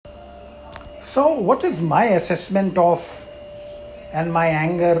So, what is my assessment of and my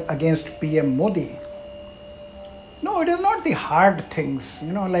anger against PM Modi? No, it is not the hard things,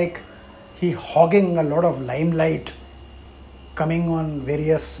 like he hogging a lot of limelight, coming on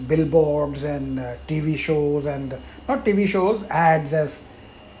various billboards and TV shows and not TV shows, ads as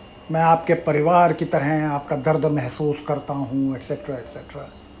मैं आपके परिवार की तरह आपका दर्द महसूस करता हूँ, etc., etc.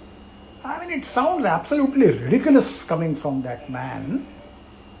 I mean, it sounds absolutely ridiculous coming from that man,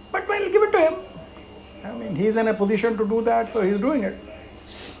 but well, give it to him. I mean, he's in a position to do that, so he's doing it.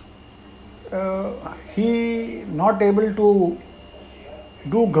 He not able to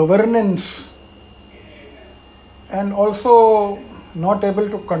do governance and also not able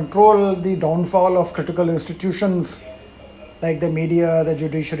to control the downfall of critical institutions like the media, the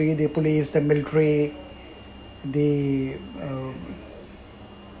judiciary, the police, the military, the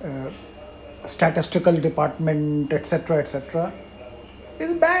statistical department, etc., etc.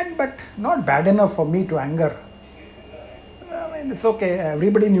 is bad, but not bad enough for me to anger. I mean, it's okay.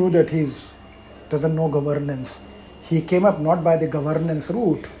 Everybody knew that he doesn't know governance. He came up not by the governance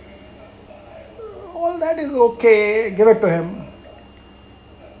route. All that is okay. Give it to him.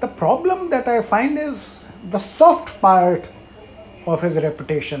 The problem that I find is the soft part of his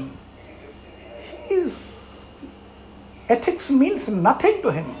reputation. His ethics means nothing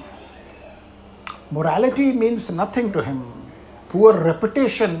to him. Morality means nothing to him. Poor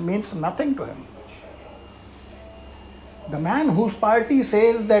reputation means nothing to him. The man whose party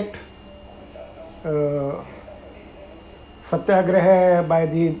says that satyagraha by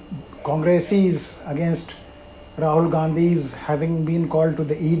the Congresses against Rahul Gandhi's having been called to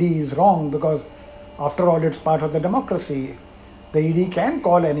the ED is wrong because after all it's part of the democracy. The ED can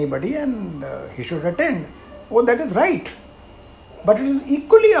call anybody and he should attend. Oh, that is right. But it is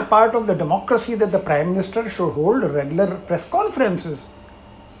equally a part of the democracy that the Prime Minister should hold regular press conferences.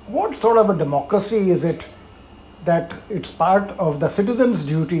 What sort of a democracy is it that it's part of the citizen's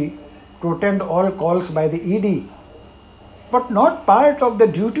duty to attend all calls by the ED, but not part of the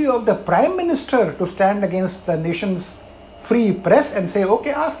duty of the Prime Minister to stand against the nation's free press and say,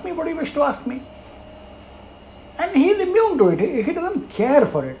 okay, ask me what you wish to ask me. And he is immune to it. He doesn't care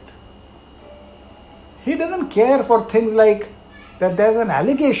for it. He doesn't care for things like that there's an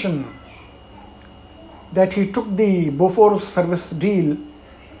allegation that he took the Bofors service deal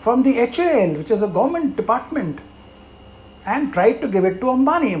from the HAL, which is a government department, and tried to give it to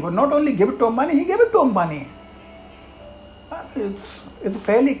Ambani. But not only give it to Ambani, he gave it to Ambani. It's a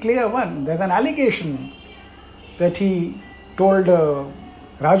fairly clear one. There's an allegation that he told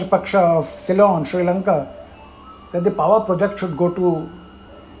Rajpaksha of Ceylon, Sri Lanka, that the power project should go to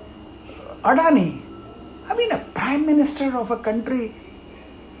Adani. I mean, a prime minister of a country,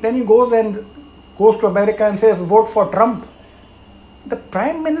 then he goes to America and says, vote for Trump. The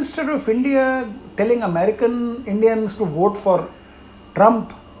Prime Minister of India telling American Indians to vote for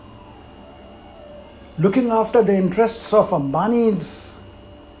Trump, looking after the interests of Ambani's,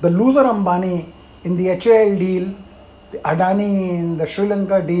 the loser Ambani in the HAL deal, the Adani in the Sri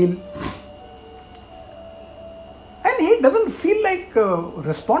Lanka deal. And he doesn't feel like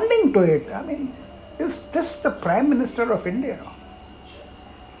responding to it. I mean, is this the Prime Minister of India?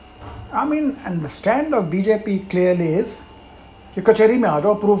 I mean, and the stand of BJP clearly is कि कचहरी में आ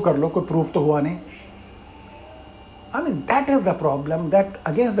जाओ prove कर लो कोई prove तो हुआ नहीं. I mean, that is the problem, that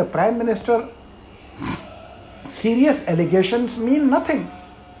against the Prime Minister serious allegations mean nothing.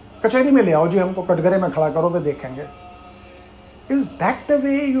 कचहरी में ले आओ जी, हमको कटघरे में खड़ा करो तो देखेंगे. Is that the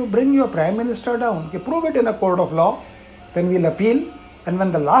way you bring your Prime Minister down? कि prove it in a court of law, then we'll appeal, and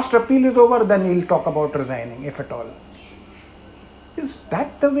when the last appeal is over, then we'll talk about resigning, if at all. Is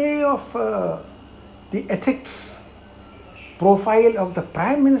that the way of the ethics profile of the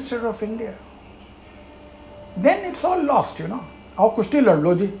Prime Minister of India? Then it's all lost, आओ कुश्ती लड़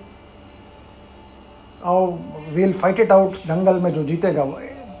लो जी, आओ we'll fight it out, दंगल में जो जीतेगा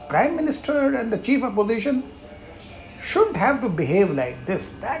वो. Prime Minister and the chief opposition shouldn't have to behave like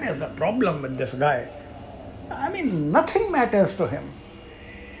this. That is the problem with this guy. I mean, nothing matters to him.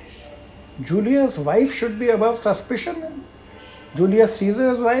 Julius' wife should be above suspicion. Julius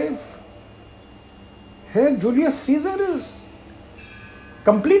Caesar's wife. Here, Julius Caesar is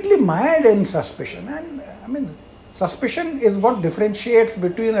completely mired in suspicion. And I mean, suspicion is what differentiates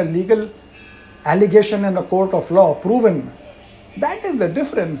between a legal allegation and a court of law proven. That is the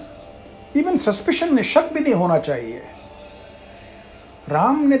difference. Even suspicion में शक भी नहीं होना चाहिए.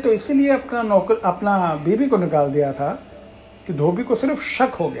 राम ने तो इसीलिए अपना बीबी को निकाल दिया था कि धोबी को सिर्फ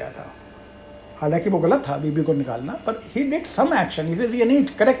शक हो गया था. हालांकि वो गलत था बीबी को निकालना, पर he did some action. ये नहीं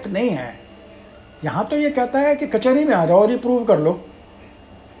करेक्ट नहीं है. यहाँ तो ये कहता है कि कचहरी में आ जाओ और ये प्रूव कर लो.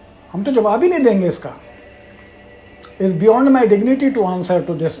 हम तो जवाब ही नहीं देंगे इसका. It's beyond my dignity to answer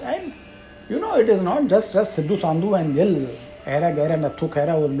to this. And you know, it is not just Sidhu Sandhu and Gill, Era Gaira, Nathu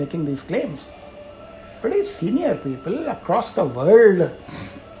Khaira who are making these claims. Pretty senior people across the world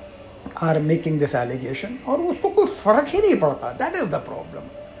are making this allegation. और उसको कोई फर्क ही नहीं पड़ता. That is the problem.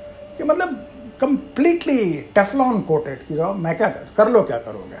 कि मतलब completely Teflon coated कि जाओ मैं क्या कर लो क्या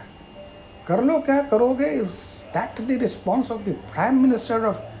करोगे. कर लो क्या करोगे is that the response of the Prime Minister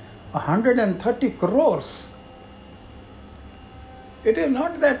of 130 crores. It is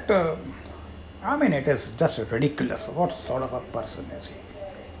not that, it is just ridiculous. What sort of a person is he?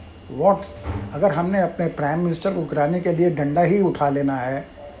 What, अगर हमने अपने प्राइम मिनिस्टर को गिराने के लिए डंडा ही उठा लेना है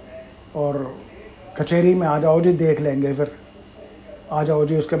और कचहरी में आ जाओ जी देख लेंगे, फिर आ जाओ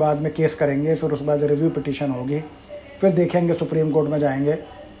जी उसके बाद में केस करेंगे, फिर उसके बाद रिव्यू पिटीशन होगी, फिर देखेंगे सुप्रीम कोर्ट में जाएंगे,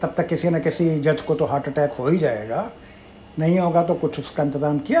 तब तक किसी न किसी जज को तो हार्ट अटैक हो ही जाएगा, नहीं होगा तो कुछ उसका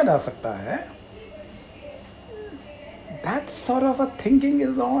इंतज़ाम किया जा सकता है. That sort of a thinking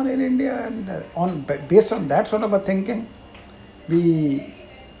is on in India, and based on that sort of a thinking, we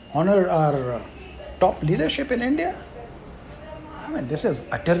honor our top leadership in India. This is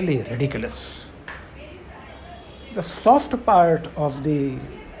utterly ridiculous. The soft part of the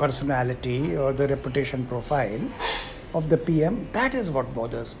personality or the reputation profile of the PM, that is what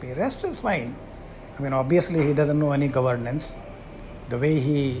bothers me. Rest is fine. Obviously he doesn't know any governance. The way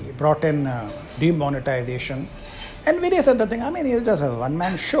he brought in demonetization and various other things. He's just a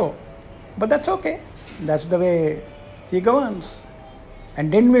one-man show. But that's okay. That's the way he governs.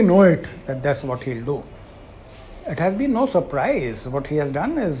 And didn't we know it, that that's what he'll do? It has been no surprise. What he has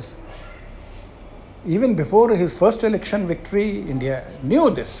done is, even before his first election victory, India knew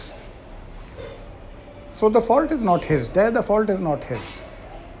this. So the fault is not his. The fault is not his.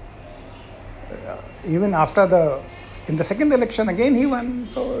 Even after in the second election again he won.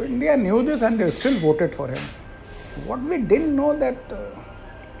 So India knew this and they still voted for him. What we didn't know that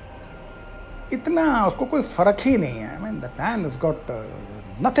इतना उसको कोई फर्क ही नहीं है. The man has got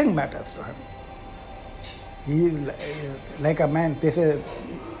nothing matters to him. He like a man. They say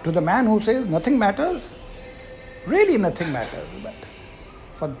to the man who says nothing matters, really nothing matters. But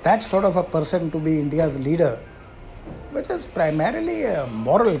for that sort of a person to be India's leader, which is primarily a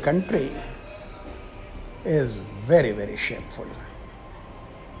moral country, is very, very shameful.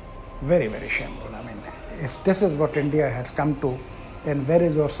 Very, very shameful. If this is what India has come to, then where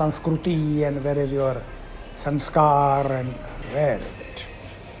is your Sanskruti and where is your Sanskar and where is it?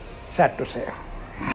 Sad to say.